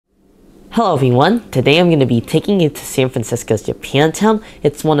Hello everyone, today I'm going to be taking you to San Francisco's Japantown.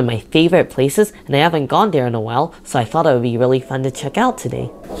 It's one of my favorite places and I haven't gone there in a while, so I thought it would be really fun to check out today.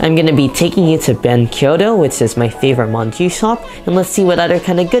 I'm going to be taking you to Ben Kyoto, which is my favorite manju shop, and let's see what other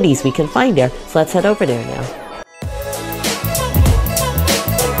kind of goodies we can find there, so let's head over there now.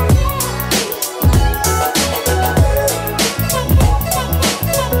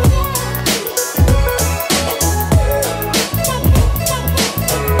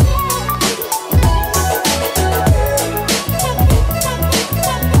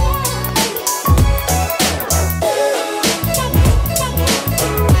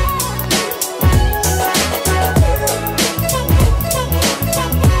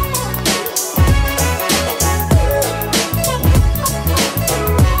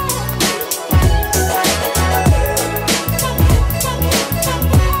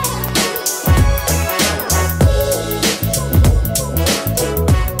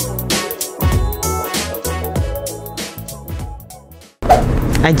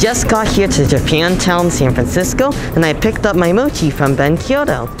 I just got here to Japantown, San Francisco, and I picked up my mochi from Ben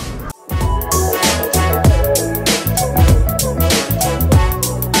Kyoto.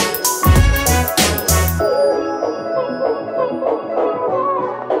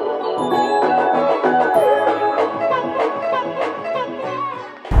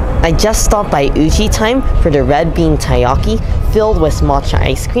 I just stopped by Uchi Time for the red bean taiyaki filled with matcha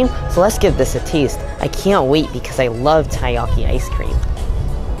ice cream, so let's give this a taste. I can't wait because I love taiyaki ice cream.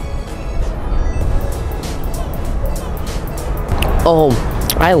 Oh,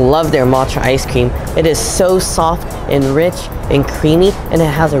 I love their matcha ice cream. It is so soft and rich and creamy, and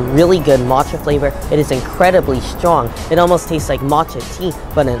it has a really good matcha flavor. It is incredibly strong. It almost tastes like matcha tea,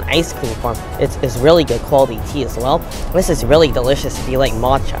 but in ice cream form. It's really good quality tea as well. This is really delicious if you like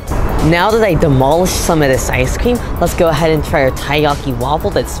matcha. Now that I demolished some of this ice cream, let's go ahead and try our taiyaki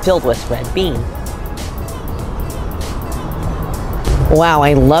waffle that's filled with red bean. Wow,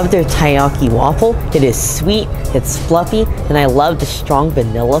 I love their taiyaki waffle. It is sweet, it's fluffy, and I love the strong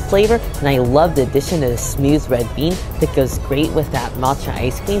vanilla flavor, and I love the addition of the smooth red bean that goes great with that matcha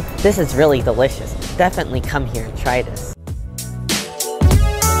ice cream. This is really delicious. Definitely come here and try this.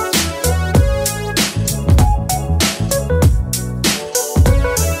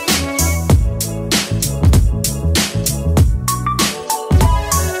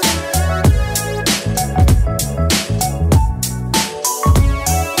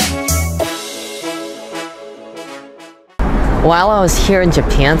 While I was here in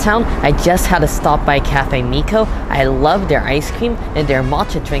Japantown, I just had to stop by Cafe Miko. I love their ice cream and their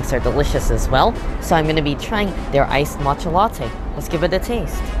matcha drinks are delicious as well. So I'm going to be trying their iced matcha latte. Let's give it a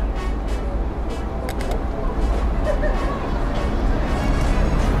taste.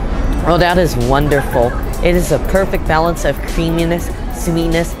 Oh, that is wonderful. It is a perfect balance of creaminess,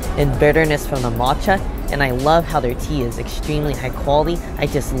 sweetness, and bitterness from the matcha. And I love how their tea is extremely high quality. I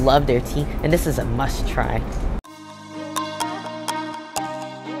just love their tea, and this is a must try.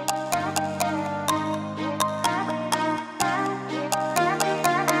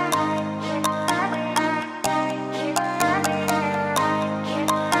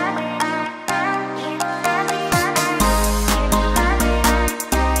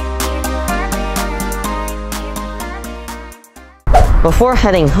 Before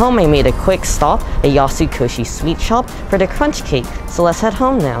heading home, I made a quick stop at Yasukochi sweet shop for the crunch cake, so let's head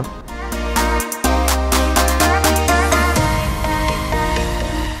home now.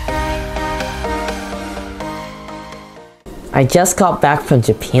 I just got back from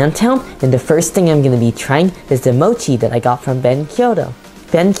Japantown, and the first thing I'm going to be trying is the mochi that I got from Ben Kyoto.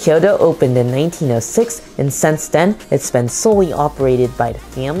 Ben Kyoto opened in 1906, and since then, it's been solely operated by the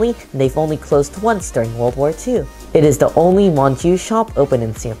family, and they've only closed once during World War II. It is the only manju shop open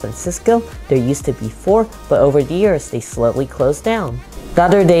in San Francisco. There used to be 4, but over the years, they slowly closed down. The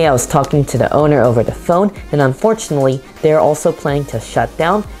other day, I was talking to the owner over the phone, and unfortunately, they're also planning to shut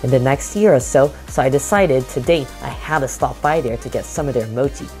down in the next year or so I decided today I had to stop by there to get some of their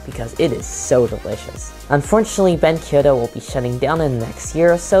mochi because it is so delicious. Unfortunately, Ben Kyoto will be shutting down in the next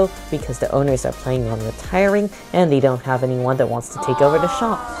year or so because the owners are planning on retiring and they don't have anyone that wants to take over the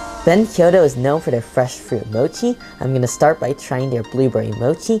shop. Ben Kyoto is known for their fresh fruit mochi. I'm going to start by trying their blueberry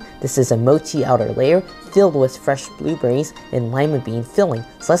mochi. This is a mochi outer layer filled with fresh blueberries and lima bean filling.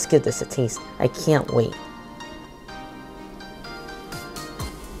 So let's give this a taste. I can't wait.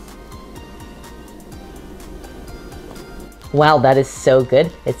 Wow, that is so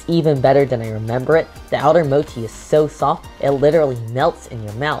good. It's even better than I remember it. The outer mochi is so soft, it literally melts in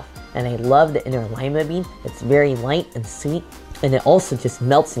your mouth. And I love the inner lima bean. It's very light and sweet. and it also just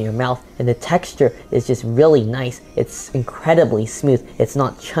melts in your mouth, and the texture is just really nice. It's incredibly smooth. It's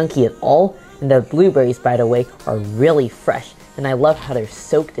not chunky at all, and the blueberries, by the way, are really fresh, and I love how they're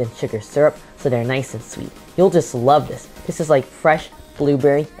soaked in sugar syrup, so they're nice and sweet. You'll just love this. This is like fresh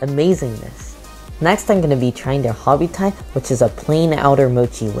blueberry amazingness. Next, I'm going to be trying their Hobbytai, which is a plain outer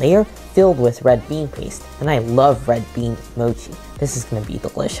mochi layer filled with red bean paste, and I love red bean mochi. This is going to be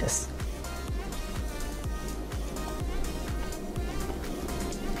delicious.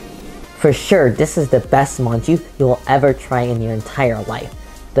 For sure, this is the best manju you'll ever try in your entire life.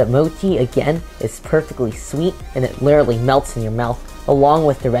 The mochi, again, is perfectly sweet, and it literally melts in your mouth, along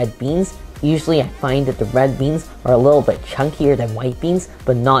with the red beans. Usually I find that the red beans are a little bit chunkier than white beans,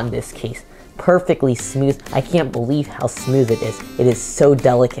 but not in this case. Perfectly smooth. I can't believe how smooth it is. It is so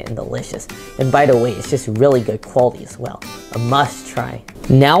delicate and delicious. And by the way, it's just really good quality as well. A must try.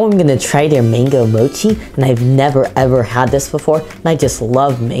 Now I'm gonna try their mango mochi, and I've never ever had this before, and I just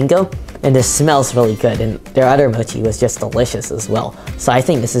love mango, and this smells really good, and their other mochi was just delicious as well. So I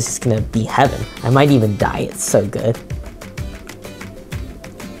think this is just gonna be heaven. I might even die, it's so good.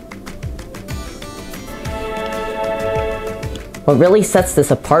 What really sets this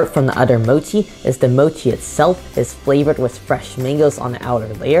apart from the other mochi is the mochi itself is flavored with fresh mangoes on the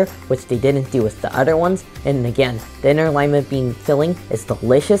outer layer, which they didn't do with the other ones. And again, the inner lima bean filling is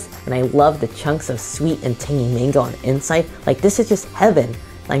delicious, and I love the chunks of sweet and tangy mango on the inside. Like, this is just heaven.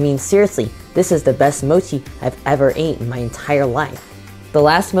 I mean, seriously, this is the best mochi I've ever ate in my entire life. The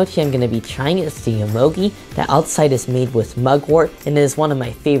last mochi I'm going to be trying is the yomogi. The outside is made with mugwort, and it is one of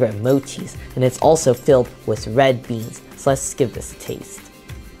my favorite mochis, and it's also filled with red beans. So let's give this a taste.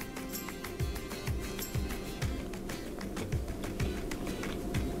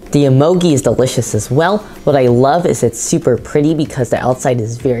 The yomogi is delicious as well. What I love is it's super pretty because the outside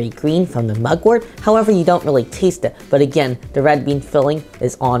is very green from the mugwort. However, you don't really taste it, but again, the red bean filling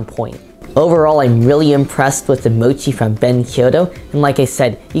is on point. Overall, I'm really impressed with the mochi from Ben Kyoto, and like I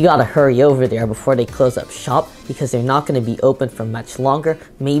said, you gotta hurry over there before they close up shop because they're not gonna be open for much longer,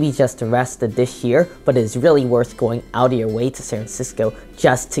 maybe just the rest of this year, but it's really worth going out of your way to San Francisco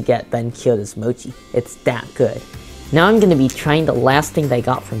just to get Ben Kyoto's mochi. It's that good. Now I'm gonna be trying the last thing that I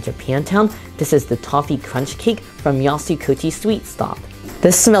got from Japantown. This is the toffee crunch cake from Yasukochi Sweet Stop.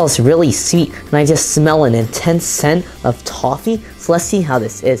 This smells really sweet, and I just smell an intense scent of toffee, so let's see how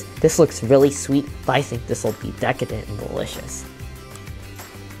this is. This looks really sweet, but I think this will be decadent and delicious.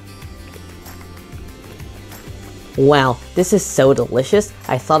 Wow, this is so delicious.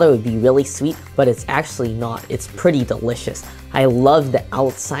 I thought it would be really sweet, but it's actually not. It's pretty delicious. I love the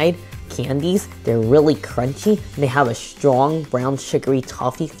outside candies. They're really crunchy, and they have a strong brown sugary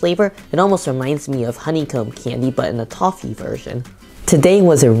toffee flavor. It almost reminds me of honeycomb candy, but in a toffee version. Today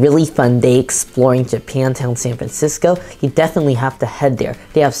was a really fun day exploring Japantown, San Francisco. You definitely have to head there.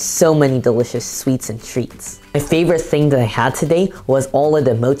 They have so many delicious sweets and treats. My favorite thing that I had today was all of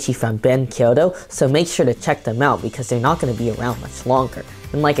the mochi from Ben Kyoto, so make sure to check them out because they're not going to be around much longer.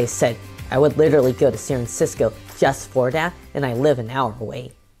 And like I said, I would literally go to San Francisco just for that, and I live an hour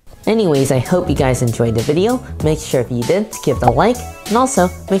away. Anyways, I hope you guys enjoyed the video. Make sure if you did to give it a like, and also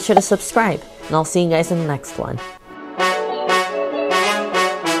make sure to subscribe. And I'll see you guys in the next one.